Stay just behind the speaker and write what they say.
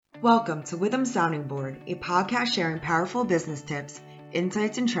Welcome to Witham Sounding Board, a podcast sharing powerful business tips,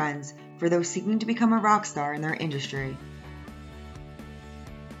 insights, and trends for those seeking to become a rock star in their industry.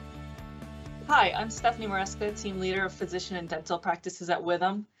 Hi, I'm Stephanie Maresca, Team Leader of Physician and Dental Practices at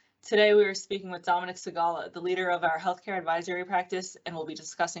Witham. Today we are speaking with Dominic Segala, the leader of our healthcare advisory practice, and we'll be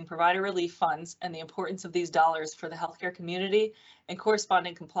discussing provider relief funds and the importance of these dollars for the healthcare community and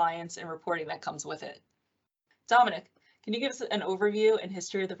corresponding compliance and reporting that comes with it. Dominic, can you give us an overview and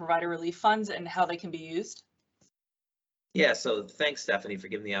history of the provider relief funds and how they can be used? Yeah, so thanks, Stephanie, for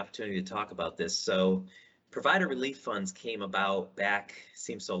giving the opportunity to talk about this. So provider relief funds came about back,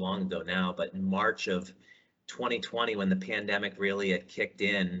 seems so long ago now, but in March of 2020, when the pandemic really had kicked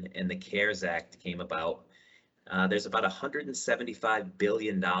in and the CARES Act came about. There's about $175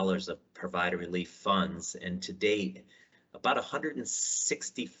 billion of provider relief funds, and to date, about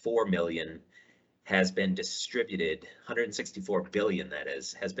 164 million has been distributed, 164 billion that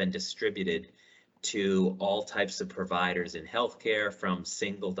is, has been distributed to all types of providers in healthcare, from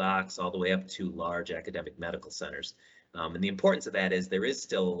single docs all the way up to large academic medical centers. And the importance of that is there is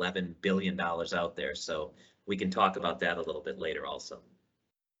still $11 billion out there, so we can talk about that a little bit later also.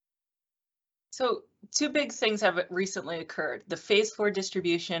 So two big things have recently occurred, the phase 4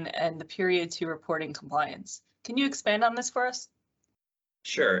 distribution and the period 2 reporting compliance. Can you expand on this for us?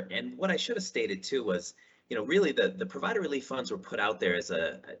 Sure, and what I should have stated too was, really the provider relief funds were put out there as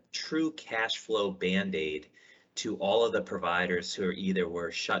a true cash flow band-aid to all of the providers who either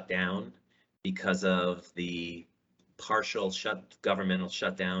were shut down because of the partial governmental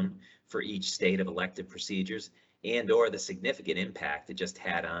shutdown for each state of elective procedures, and or the significant impact it just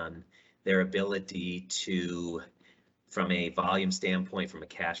had on their ability to, from a volume standpoint, from a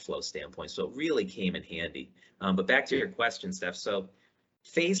cash flow standpoint. So it really came in handy. But back to your question, Steph. So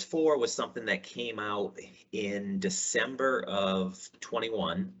phase 4 was something that came out in December of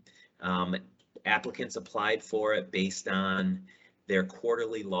 21. Applicants applied for it based on their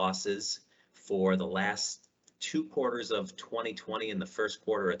quarterly losses for the last 2 quarters of 2020 and the first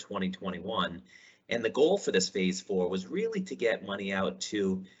quarter of 2021. And the goal for this phase 4 was really to get money out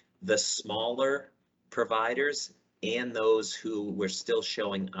to the smaller providers and those who were still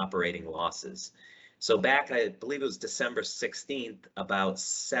showing operating losses. So back, I believe it was December 16th, about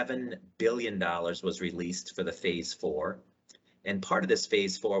 $7 billion was released for the phase 4. And part of this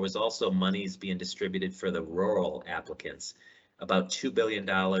phase 4 was also monies being distributed for the rural applicants. About $2 billion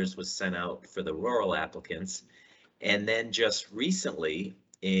was sent out for the rural applicants. And then just recently,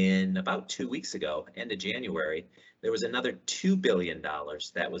 in about 2 weeks ago, end of January, there was another $2 billion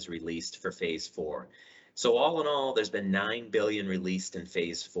that was released for phase 4. So all in all, there's been $9 billion released in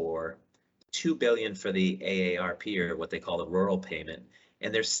phase 4. $2 billion for the AARP, or what they call the rural payment,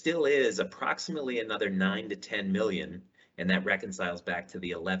 and there still is approximately another 9 to 10 million, and that reconciles back to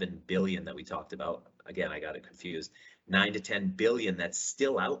the 11 billion that we talked about. Again, I got it confused. 9 to 10 billion that's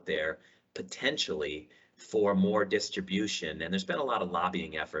still out there potentially for more distribution, and there's been a lot of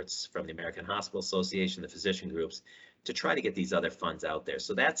lobbying efforts from the American Hospital Association, the physician groups, to try to get these other funds out there.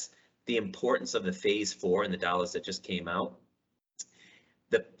 So that's the importance of the phase 4 and the dollars that just came out.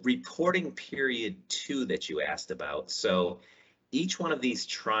 The reporting period 2 that you asked about. So each one of these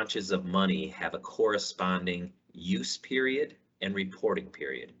tranches of money have a corresponding use period and reporting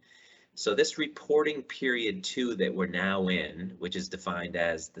period. So this reporting period 2 that we're now in, which is defined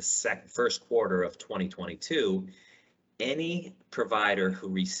as the first quarter of 2022, any provider who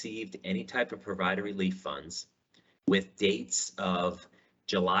received any type of provider relief funds with dates of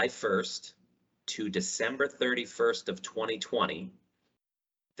July 1st to December 31st of 2020,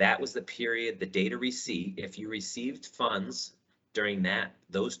 that was the period, the date of receipt. If you received funds during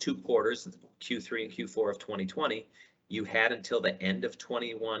those 2 quarters, Q3 and Q4 of 2020, you had until the end of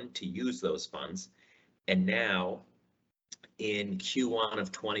 21 to use those funds. And now in Q1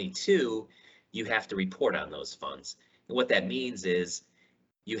 of 22, you have to report on those funds. And what that means is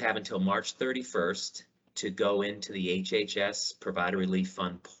you have until March 31st to go into the HHS Provider Relief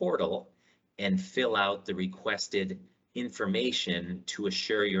Fund portal and fill out the requested information to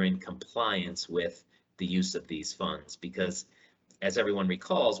assure you're in compliance with the use of these funds. Because as everyone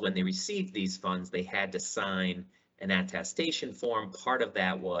recalls, when they received these funds, they had to sign an attestation form. Part of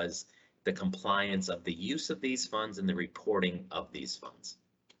that was the compliance of the use of these funds and the reporting of these funds.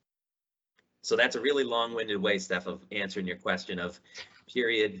 So that's a really long-winded way, Steph, of answering your question of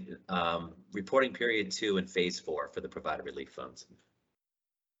reporting period 2 and phase 4 for the provider relief funds.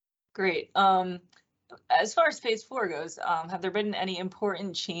 Great. As far as phase 4 goes, have there been any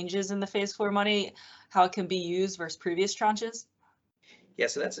important changes in the phase 4 money, how it can be used versus previous tranches? Yeah,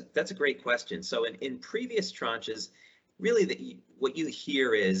 so that's a great question. So in previous tranches, really what you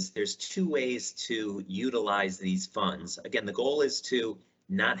hear is there's two ways to utilize these funds. Again, the goal is to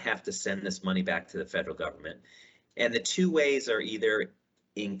not have to send this money back to the federal government. And the two ways are either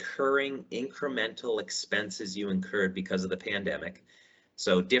incurring incremental expenses you incurred because of the pandemic.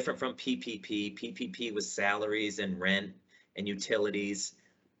 So different from PPP. PPP was salaries and rent and utilities.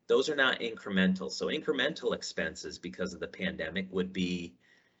 Those are not incremental. So incremental expenses because of the pandemic would be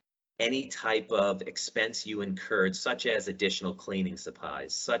any type of expense you incurred, such as additional cleaning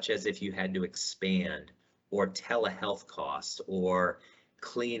supplies, such as if you had to expand, or telehealth costs, or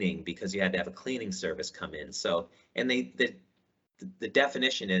cleaning because you had to have a cleaning service come in. So, and the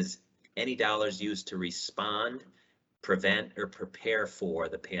definition is any dollars used to respond, prevent, or prepare for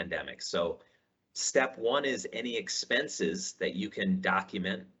the pandemic. So step one is any expenses that you can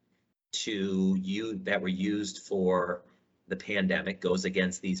document to you that were used for the pandemic goes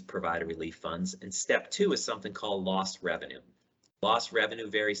against these provider relief funds. And step two is something called lost revenue. Lost revenue,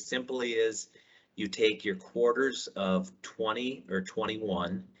 very simply, is you take your quarters of 20 or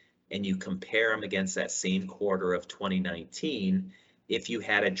 21 and you compare them against that same quarter of 2019. If you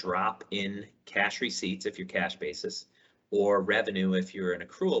had a drop in cash receipts, if you're cash basis, or revenue, if you're an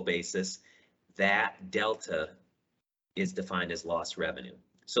accrual basis, that delta is defined as lost revenue.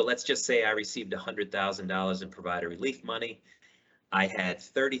 So let's just say I received $100,000 in provider relief money. I had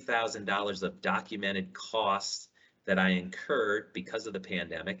 $30,000 of documented costs that I incurred because of the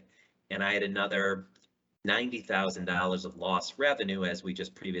pandemic, and I had another $90,000 of lost revenue, as we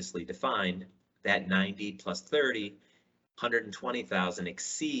just previously defined. That 90 plus 30, 120,000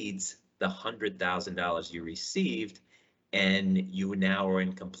 exceeds the $100,000 you received, and you now are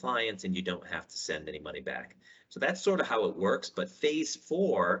in compliance and you don't have to send any money back. So that's sort of how it works, but phase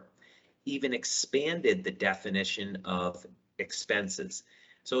 4 even expanded the definition of expenses.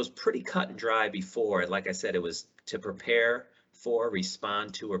 So it was pretty cut and dry before. Like I said, it was to prepare for,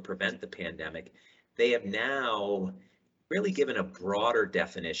 respond to, or prevent the pandemic. They have now really given a broader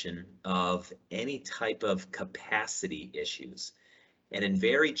definition of any type of capacity issues, and in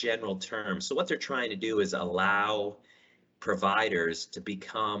very general terms. So what they're trying to do is allow providers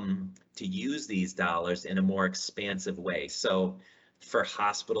to use these dollars in a more expansive way. So for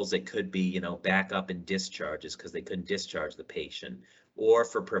hospitals, it could be, backup and discharges because they couldn't discharge the patient. Or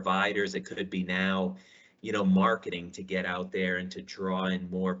for providers, it could be now, marketing to get out there and to draw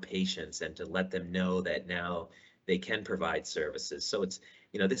in more patients and to let them know that now they can provide services. So it's,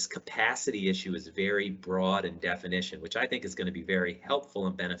 this capacity issue is very broad in definition, which I think is going to be very helpful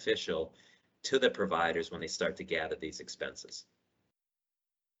and beneficial to the providers when they start to gather these expenses.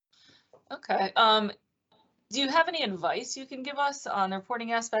 Okay. Do you have any advice you can give us on the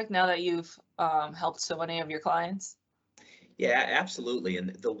reporting aspect now that you've helped so many of your clients? Yeah, absolutely.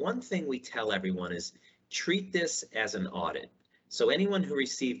 And the one thing we tell everyone is treat this as an audit. So anyone who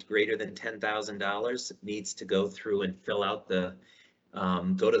received greater than $10,000 needs to go through and fill out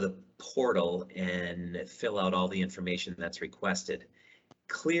go to the portal and fill out all the information that's requested.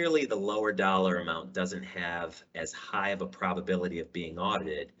 Clearly, the lower dollar amount doesn't have as high of a probability of being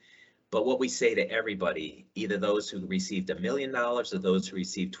audited. But what we say to everybody, either those who received $1 million or those who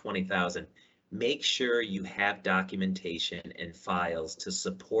received 20,000, make sure you have documentation and files to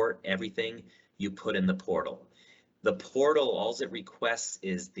support everything you put in the portal. The portal, all it requests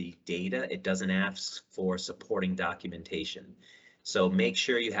is the data. It doesn't ask for supporting documentation. So make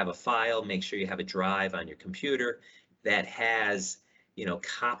sure you have a file, make sure you have a drive on your computer that has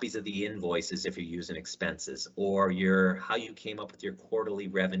copies of the invoices if you're using expenses, or how you came up with your quarterly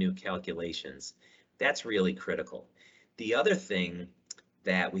revenue calculations. That's really critical. The other thing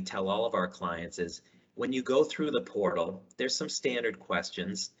that we tell all of our clients is when you go through the portal, there's some standard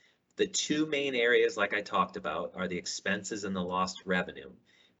questions. The two main areas, like I talked about, are the expenses and the lost revenue.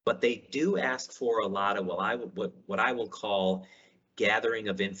 But they do ask for a lot of what I will call gathering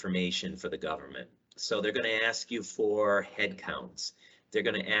of information for the government. So they're going to ask you for head counts. They're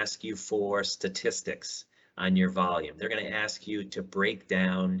going to ask you for statistics on your volume. They're going to ask you to break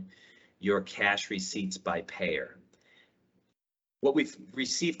down your cash receipts by payer. What we've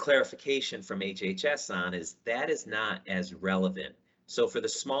received clarification from HHS on is that is not as relevant. So for the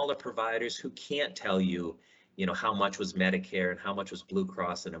smaller providers who can't tell you, how much was Medicare and how much was Blue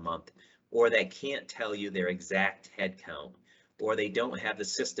Cross in a month, or that can't tell you their exact head count, or they don't have the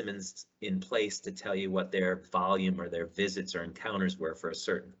system in place to tell you what their volume or their visits or encounters were for a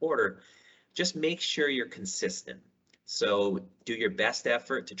certain quarter, just make sure you're consistent. So do your best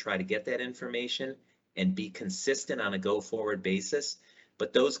effort to try to get that information and be consistent on a go-forward basis.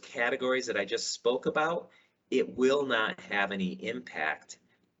 But those categories that I just spoke about, it will not have any impact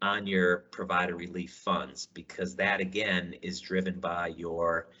on your provider relief funds, because that again is driven by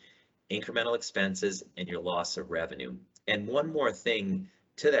your incremental expenses and your loss of revenue. And one more thing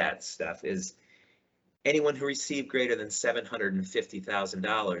to that stuff is anyone who received greater than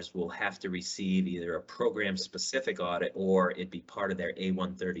 $750,000 will have to receive either a program specific audit or it be part of their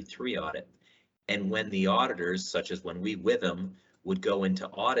A133 audit. And when the auditors, such as when we with them, would go in to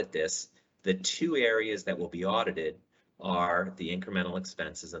audit this, the two areas that will be audited are the incremental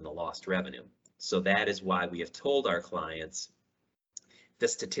expenses and the lost revenue. So that is why we have told our clients the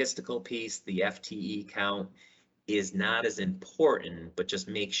statistical piece, the FTE count, is not as important, but just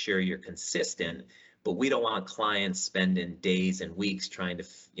make sure you're consistent. But we don't want clients spending days and weeks trying to,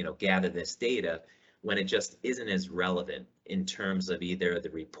 gather this data when it just isn't as relevant in terms of either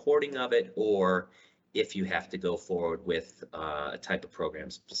the reporting of it or if you have to go forward with a type of program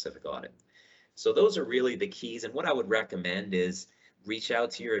specific audit. So those are really the keys. And what I would recommend is reach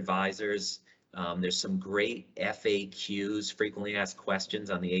out to your advisors. There's some great FAQs, frequently asked questions,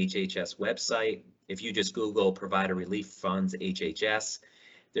 on the HHS website. If you just Google Provider Relief Funds HHS,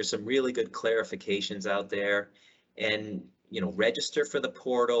 there's some really good clarifications out there. And register for the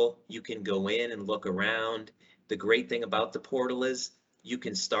portal. You can go in and look around. The great thing about the portal is you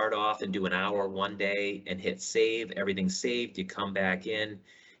can start off and do an hour one day and hit save. Everything's saved. You come back in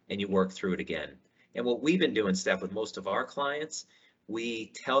and you work through it again. And what we've been doing, Steph, with most of our clients,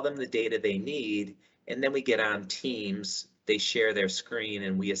 we tell them the data they need, and then we get on Teams, they share their screen,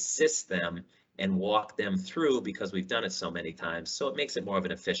 and we assist them and walk them through because we've done it so many times. So it makes it more of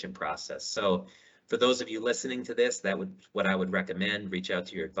an efficient process. So for those of you listening to this, what I would recommend, reach out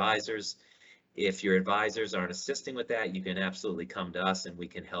to your advisors. If your advisors aren't assisting with that, you can absolutely come to us and we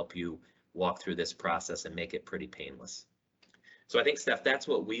can help you walk through this process and make it pretty painless. So I think, Steph, that's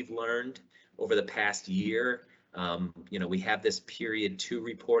what we've learned over the past year. We have this period 2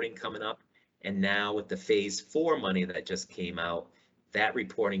 reporting coming up, and now with the phase 4 money that just came out, that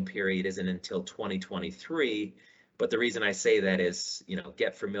reporting period isn't until 2023. But the reason I say that is,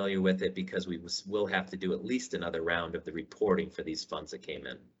 get familiar with it because we will have to do at least another round of the reporting for these funds that came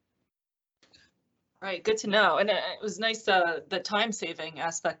in. Right, good to know. And it was nice, the time saving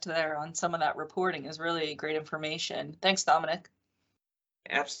aspect there on some of that reporting is really great information. Thanks, Dominic.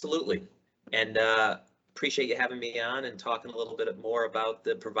 Absolutely. And appreciate you having me on and talking a little bit more about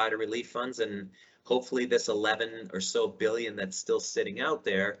the provider relief funds, and hopefully this 11 or so billion that's still sitting out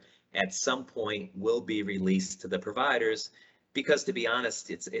there at some point will be released to the providers, because to be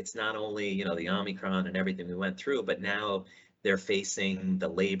honest, it's not only, the Omicron and everything we went through, but now they're facing the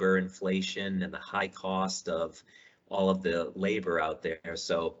labor inflation and the high cost of all of the labor out there.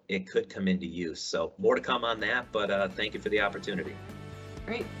 So it could come into use. So more to come on that, but thank you for the opportunity.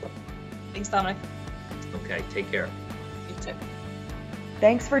 Great. Thanks, Dominic. Okay, take care. You too.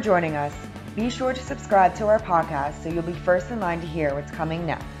 Thanks for joining us. Be sure to subscribe to our podcast so you'll be first in line to hear what's coming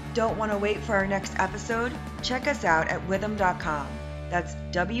next. Don't want to wait for our next episode? Check us out at withum.com. That's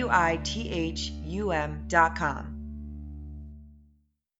WITHUM.com.